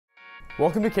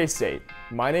Welcome to K-State.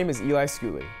 My name is Eli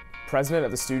Schooley, President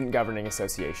of the Student Governing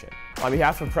Association. On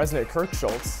behalf of President Kirk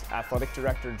Schultz, Athletic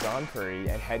Director John Curry,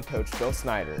 and Head Coach Bill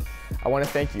Snyder, I want to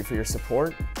thank you for your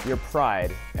support, your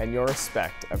pride, and your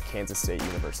respect of Kansas State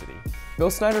University.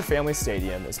 Bill Snyder Family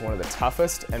Stadium is one of the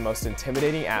toughest and most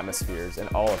intimidating atmospheres in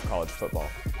all of college football.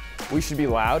 We should be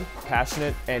loud,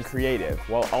 passionate, and creative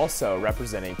while also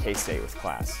representing K-State with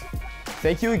class.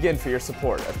 Thank you again for your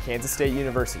support of Kansas State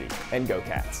University, and go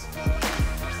Cats!